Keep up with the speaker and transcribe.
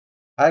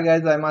Hi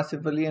guys, I'm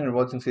Ashif Ali and you're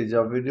watching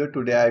CGHOW video.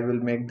 Today I will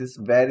make this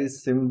very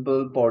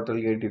simple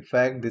portal gate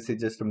effect. This is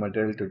just a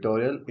material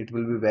tutorial. It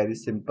will be very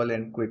simple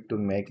and quick to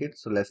make it.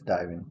 So let's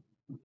dive in.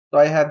 So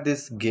I have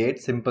this gate,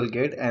 simple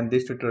gate, and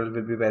this tutorial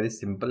will be very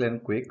simple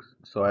and quick.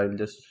 So I will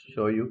just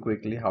show you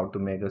quickly how to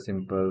make a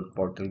simple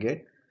portal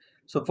gate.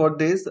 So for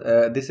this,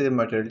 this is a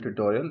material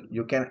tutorial.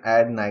 You can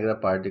add Niagara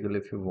particle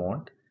if you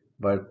want,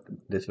 but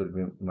this will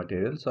be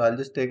material. So I'll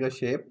just take a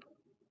shape,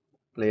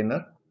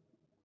 planar.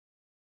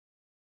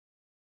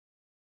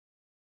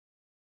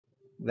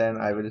 Then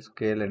I will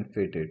scale and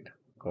fit it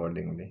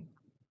accordingly.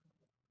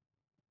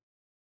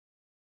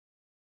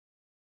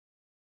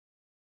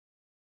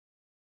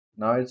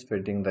 Now it's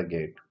fitting the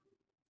gate.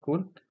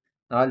 Cool.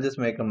 Now I'll just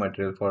make a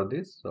material for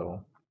this.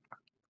 So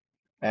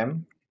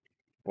M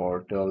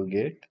portal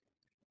gate,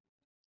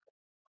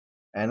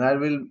 and I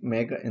will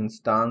make an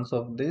instance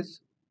of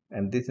this,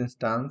 and this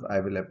instance I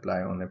will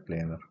apply on a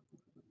planar.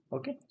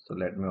 Okay, so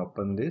let me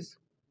open this.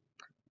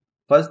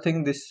 First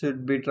thing, this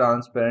should be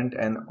transparent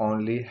and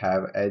only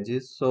have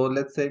edges. So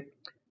let's say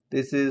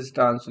this is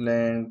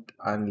translucent,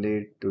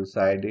 unlit,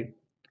 two-sided.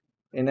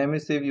 In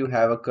emissive you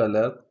have a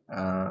color,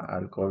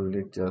 I'll call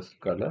it just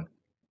color,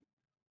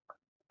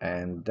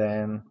 and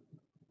then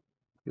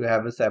you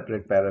have a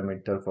separate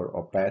parameter for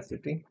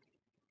opacity.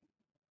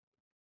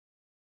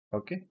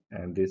 Okay,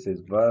 and this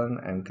is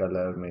 1 and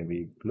color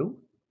maybe blue.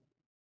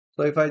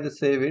 So if I just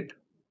save it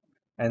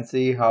and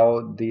see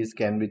how these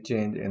can be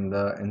changed in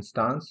the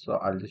instance, so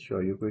I'll just show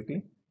you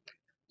quickly.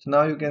 So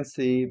now you can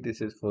see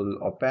this is full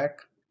opaque,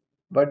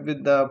 but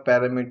with the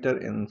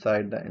parameter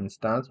inside the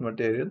instance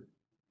material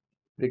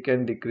we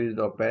can decrease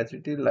the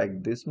opacity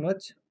like this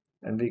much,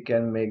 and we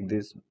can make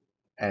this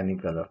any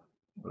color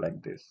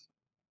like this.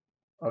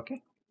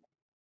 Okay,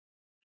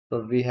 so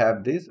we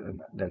have this,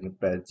 let me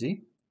press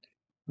G.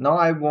 Now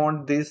I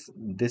want this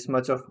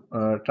much of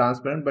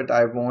transparent, but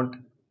I want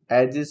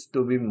edges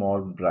to be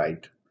more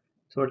bright.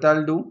 So what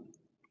I'll do,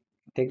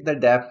 take the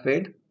depth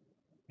fade,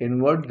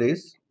 invert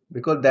this,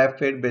 because depth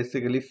fade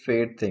basically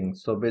fade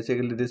things. So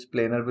basically this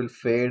planar will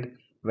fade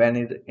when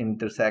it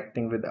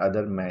intersecting with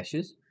other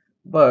meshes,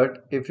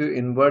 but if you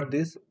invert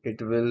this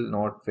it will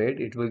not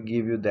fade, it will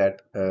give you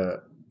that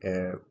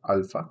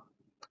alpha,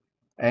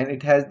 and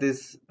it has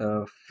this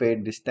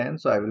fade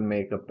distance. So I will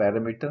make a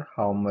parameter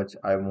how much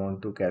I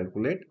want to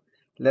calculate.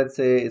 Let's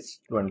say it's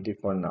 20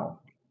 for now,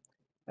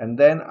 and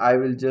then I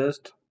will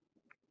just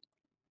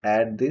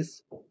add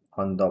this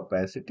on the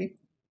opacity.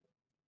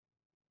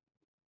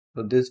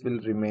 So this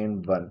will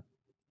remain 1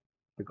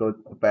 because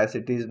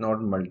opacity is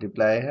not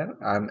multiplier here.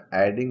 I'm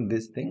adding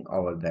this thing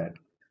over that.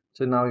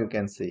 So now you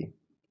can see,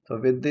 so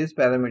with this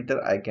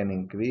parameter I can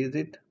increase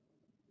it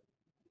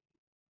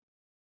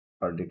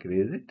or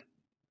decrease it.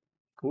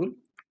 Cool.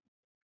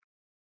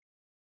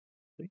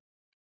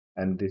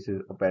 And this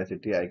is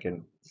opacity, I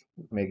can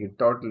make it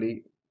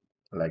totally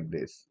like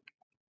this.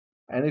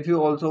 And if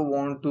you also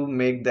want to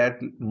make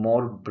that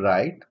more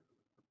bright,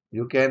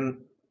 you can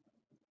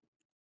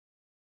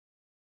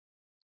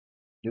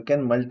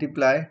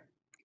multiply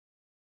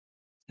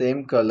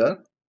same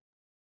color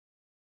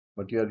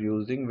what you are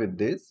using with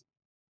this,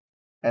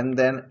 and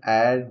then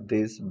add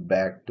this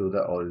back to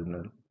the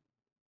original.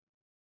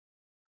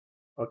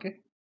 Okay,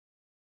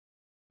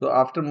 so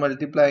after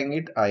multiplying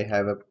it, I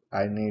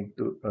need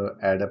to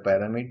add a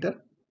parameter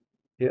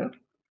here.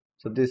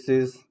 So this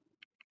is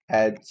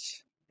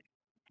edge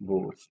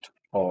boost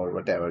or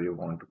whatever you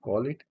want to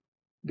call it.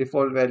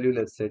 Default value,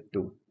 let's say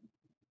 2,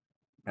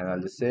 and I'll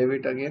just save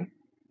it again.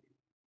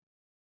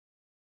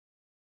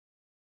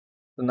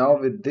 So now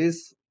with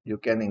this you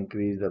can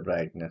increase the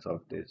brightness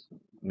of this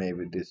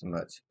maybe this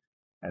much,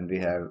 and we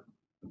have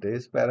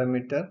this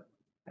parameter,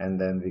 and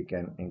then we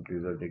can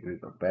increase or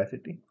decrease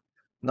opacity.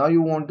 Now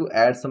you want to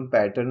add some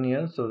pattern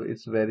here, so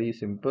it's very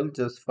simple.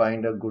 Just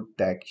find a good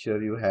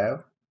texture you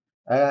have.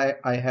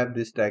 I have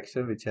this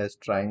texture which has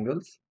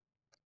triangles.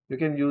 You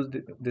can use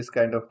this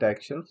kind of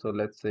texture. So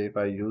let's say if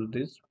I use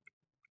this,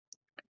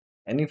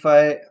 and if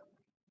I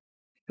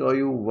show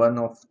you one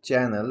of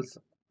channels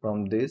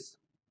from this,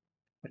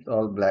 it's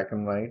all black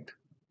and white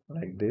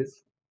like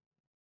this,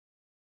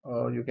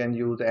 or you can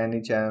use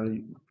any channel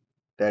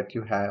that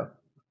you have.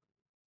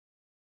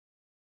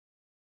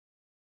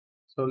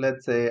 So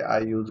let's say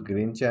I use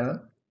green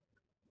channel.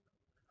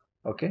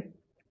 Okay,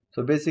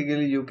 so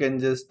basically you can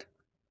just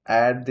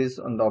add this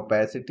on the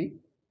opacity.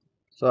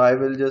 So I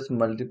will just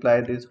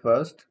multiply this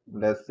first.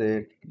 Let's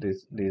say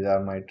these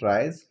are my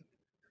tries,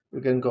 you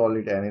can call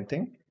it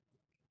anything,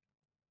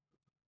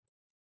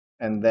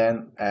 and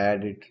then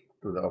add it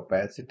to the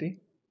opacity.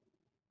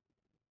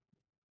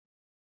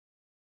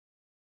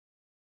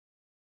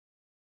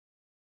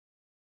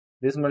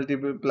 This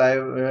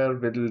multiplier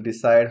will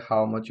decide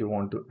how much you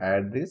want to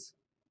add this,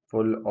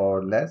 full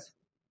or less,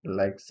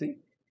 like see.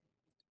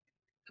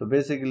 So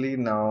basically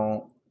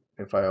now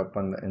if I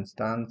open the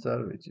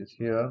instancer which is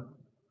here,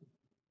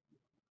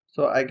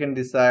 so I can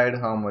decide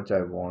how much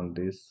I want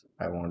this.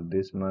 I want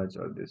this much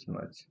or this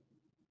much.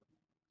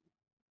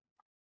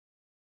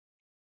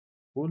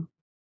 Cool.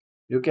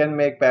 You can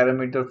make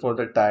parameter for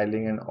the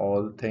tiling and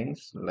all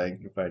things. Like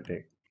if I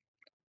take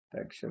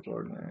texture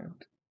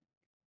coordinate,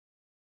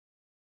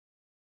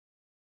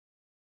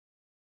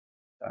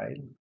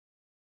 tile,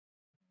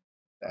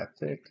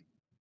 that's it.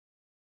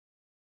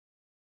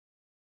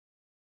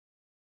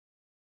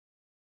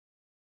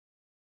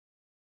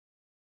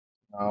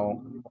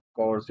 Now, of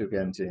course, you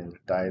can change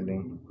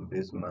tiling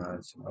this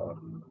much or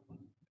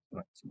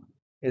much.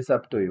 It's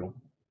up to you.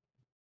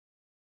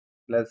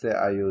 Let's say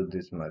I use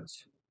this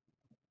much.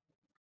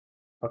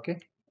 Okay.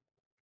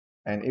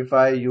 And if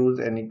I use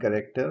any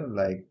character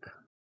like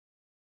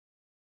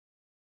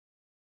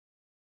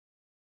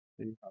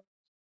see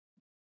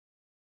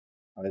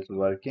how it's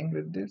working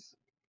with this,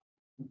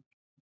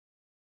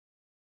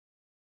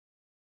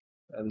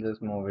 I'll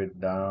just move it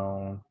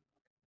down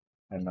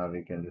and now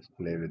we can just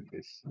play with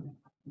this.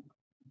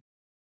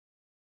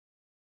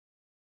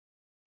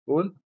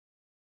 Cool.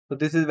 So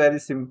this is very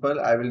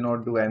simple. I will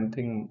not do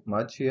anything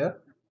much here,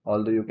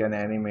 although you can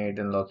animate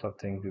and lots of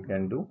things you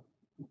can do.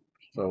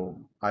 So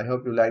I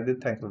hope you liked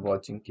it. Thanks for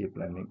watching. Keep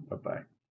learning. Bye bye.